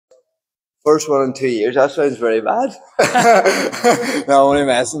First one in 2 years. That sounds very bad. No, only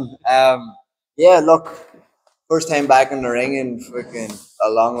messing. Yeah, look, first time back in the ring in freaking a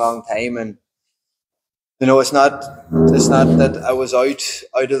long, long time, and it's not that I was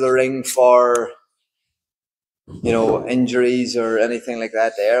out of the ring for injuries or anything like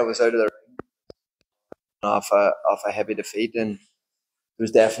that. There, I was out of the ring off a heavy defeat, and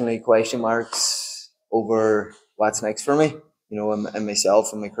there's definitely question marks over what's next for me. And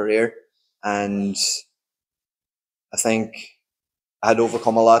myself and my career, and I think I had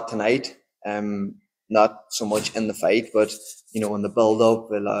overcome a lot tonight. Not so much in the fight, but in the build up,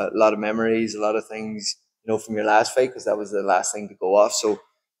 a lot of memories, a lot of things, from your last fight, because that was the last thing to go off. So,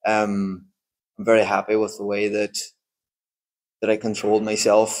 I'm very happy with the way that I controlled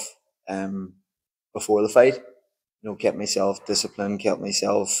myself, before the fight. Kept myself disciplined, kept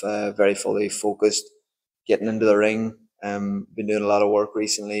myself very fully focused, getting into the ring. Been doing a lot of work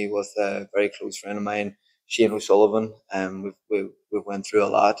recently with a very close friend of mine, Shane O'Sullivan. We've went through a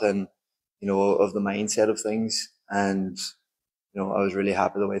lot, and of the mindset of things, and I was really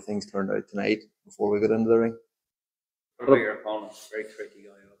happy the way things turned out tonight before we got into the ring. What about your opponent? Very tricky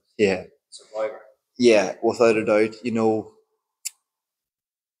guy. Yeah. Survivor. Yeah, without a doubt.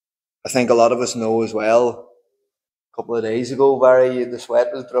 I think a lot of us know as well. A couple of days ago, Barry, the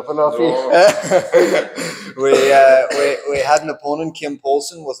sweat was dripping off you. We had an opponent, Kim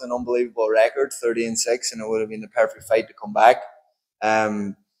Poulsen, with an unbelievable record, 30-6, and it would have been the perfect fight to come back.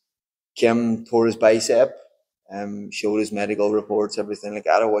 Kim tore his bicep, showed his medical reports, everything like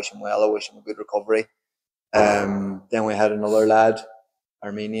that. I wish him well. I wish him a good recovery. Then we had another lad,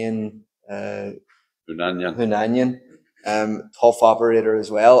 Armenian, Hunanian, tough operator as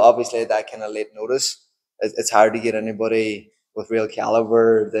well. Obviously, at that kind of late notice, it's hard to get anybody with real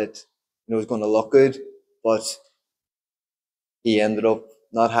caliber that is going to look good. But he ended up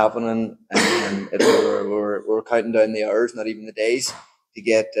not happening, and we're counting down the hours, not even the days, to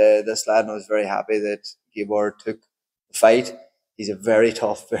get this lad. And I was very happy that Gabor took the fight. He's a very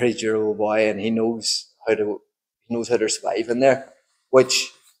tough, very durable boy, and he knows how to survive in there,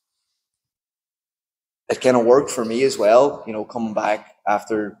 which it kind of worked for me as well. Coming back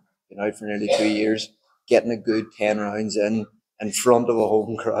after being out for nearly 2 years, getting a good 10 rounds in front of a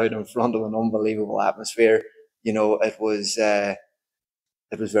home crowd, in front of an unbelievable atmosphere. It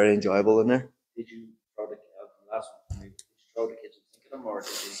was very enjoyable in there. Did you throw the last one? Did you throw the kitchen sink at him, or did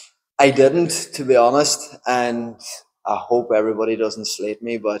you? I didn't, to be honest, and I hope everybody doesn't slate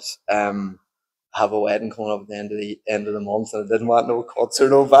me, but I have a wedding coming up at the end of the month, and I didn't want no cuts or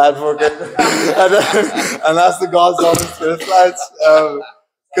no bad fucking, and that's the God's honest truth, lads.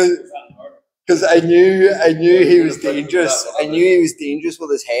 Because I knew he was dangerous. I knew he was dangerous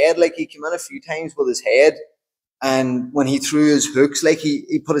with his head. Like, he came in a few times with his head, and when he threw his hooks, like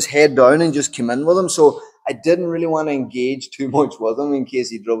he put his head down and just came in with him. So I didn't really want to engage too much with him in case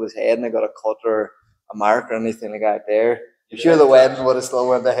he drove his head and I got a cut or a mark or anything like that there. I'm sure the wedding would have still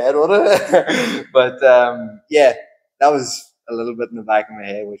went ahead, would it? But yeah, that was a little bit in the back of my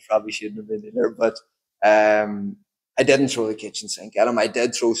head, which probably shouldn't have been there. But I didn't throw the kitchen sink at him. I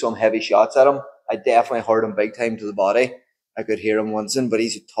did throw some heavy shots at him. I definitely hurt him big time to the body. I could hear him once in, but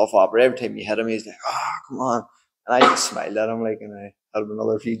he's a tough operator. Every time you hit him, he's like, "Oh, come on!" And I just smiled at him, and I had him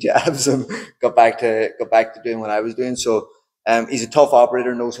another few jabs and got back to doing what I was doing. So he's a tough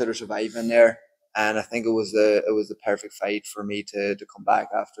operator, knows how to survive in there. And I think it was the perfect fight for me to come back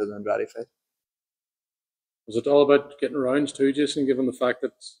after the Andrade fight. Was it all about getting rounds too, Jason, given the fact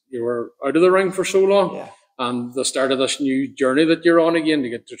that you were out of the ring for so long? Yeah. And the start of this new journey that you're on again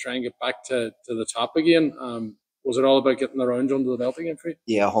to try and get back to the top again. Was it all about getting the rounds under the belt again for you?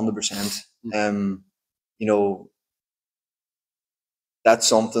 Yeah, 100%. That's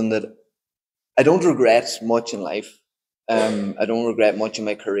something that I don't regret much in life. I don't regret much in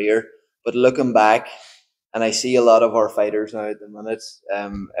my career. But looking back, and I see a lot of our fighters now at the minute,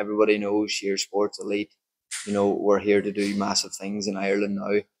 everybody knows Sheer Sports Elite. We're here to do massive things in Ireland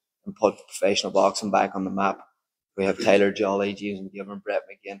now and put professional boxing back on the map. We have Tyler Jolly, James McGivern, Brett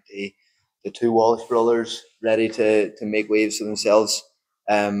McGinty, the two Walsh brothers ready to make waves for themselves.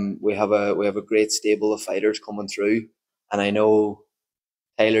 We have a great stable of fighters coming through, and I know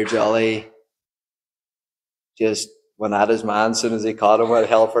Tyler Jolly just went at his man as soon as he caught him with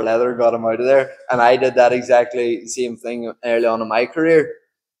hell for leather and got him out of there. And I did that exactly same thing early on in my career,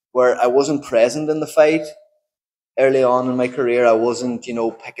 where I wasn't present in the fight. Early on in my career, I wasn't,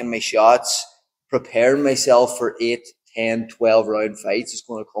 picking my shots, preparing myself for 8, 10, 12 round fights. It's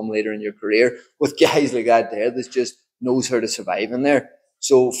going to come later in your career with guys like that there that just knows how to survive in there.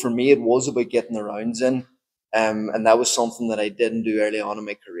 So for me, it was about getting the rounds in. And that was something that I didn't do early on in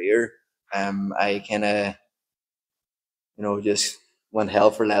my career. I kind of, just went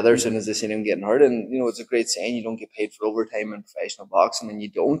hell for leather as soon as I seen him getting hurt. And, it's a great saying, you don't get paid for overtime in professional boxing, and you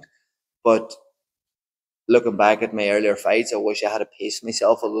don't. But looking back at my earlier fights, I wish I had paced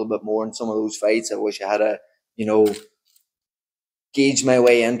myself a little bit more in some of those fights. I wish I had gauge my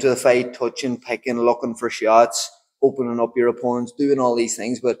way into the fight, touching, picking, looking for shots, opening up your opponents, doing all these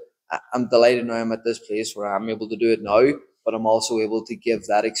things. But I'm delighted now I'm at this place where I'm able to do it now, but I'm also able to give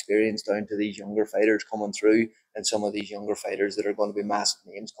that experience down to these younger fighters coming through, and some of these younger fighters that are going to be massive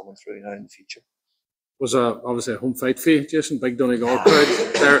names coming through now in the future. Was obviously a home fight for you, Jason. Big Donegal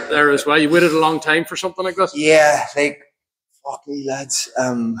crowd there as well. You waited a long time for something like this? Yeah, fuck me, lads.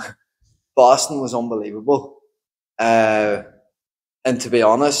 Boston was unbelievable. And to be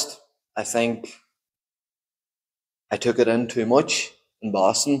honest, I think I took it in too much in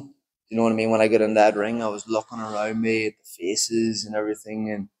Boston. You know what I mean? When I got in that ring, I was looking around me at the faces and everything.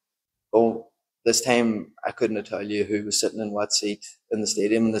 And this time I couldn't tell you who was sitting in what seat in the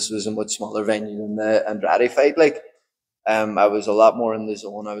stadium. And this was a much smaller venue than the Andrade fight. I was a lot more in the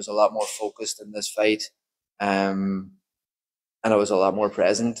zone. I was a lot more focused in this fight. And I was a lot more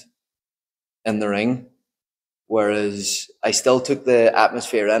present in the ring. Whereas I still took the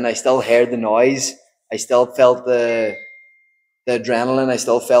atmosphere in. I still heard the noise. I still felt the adrenaline. I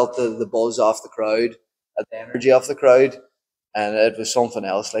still felt the buzz off the crowd, the energy off the crowd. And it was something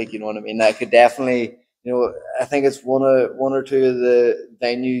else, you know what I mean? I could definitely, I think it's one or two of the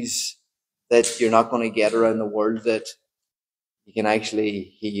venues that you're not going to get around the world that you can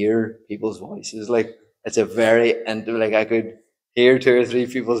actually hear people's voices. It's a very intimate, I could hear 2 or 3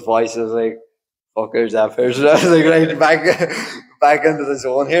 people's voices, fuckers, that person. I was right back into the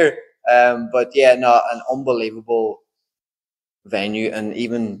zone here. But yeah, no, an unbelievable venue. And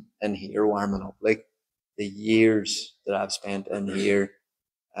even in here warming up, the years that I've spent in here,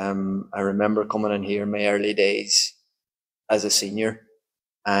 I remember coming in here in my early days as a senior,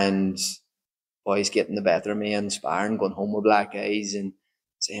 and boys getting the better of me and sparring, going home with black eyes and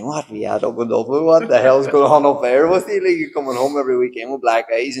saying, "What we had up in Dublin? What the hell's going on up there with you? You're coming home every weekend with black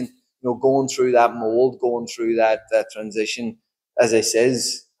eyes." And going through that mold, going through that transition. As I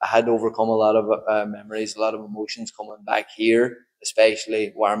says, I had to overcome a lot of memories, a lot of emotions coming back here,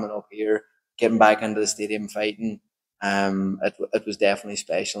 especially warming up here, getting back into the stadium fighting. It was definitely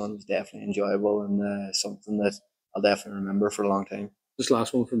special, and it was definitely enjoyable, and something that I'll definitely remember for a long time. This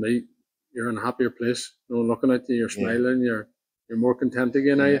last one for me, you're in a happier place. Looking at you, you're smiling, you're more content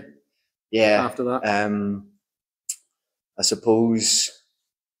again, are you? Yeah. After that? I suppose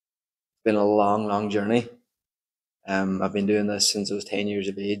it's been a long, long journey. I've been doing this since I was 10 years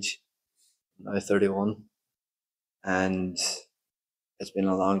of age. I'm now 31. And it's been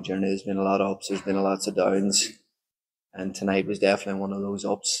a long journey. There's been a lot of ups, there's been lots of downs. And tonight was definitely one of those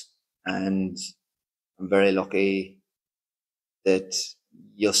ups. And I'm very lucky that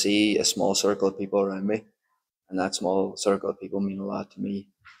you'll see a small circle of people around me. And that small circle of people mean a lot to me.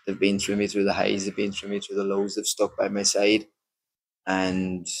 They've been through me through the highs, they've been through me through the lows, they've stuck by my side.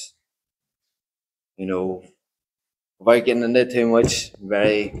 And, without getting into it too much,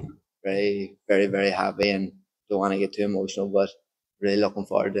 very, very, very, very happy, and don't want to get too emotional, but really looking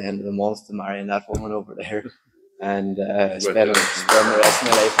forward to the end of the month to marrying that woman over there and spending the rest of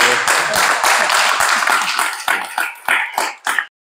my life with her.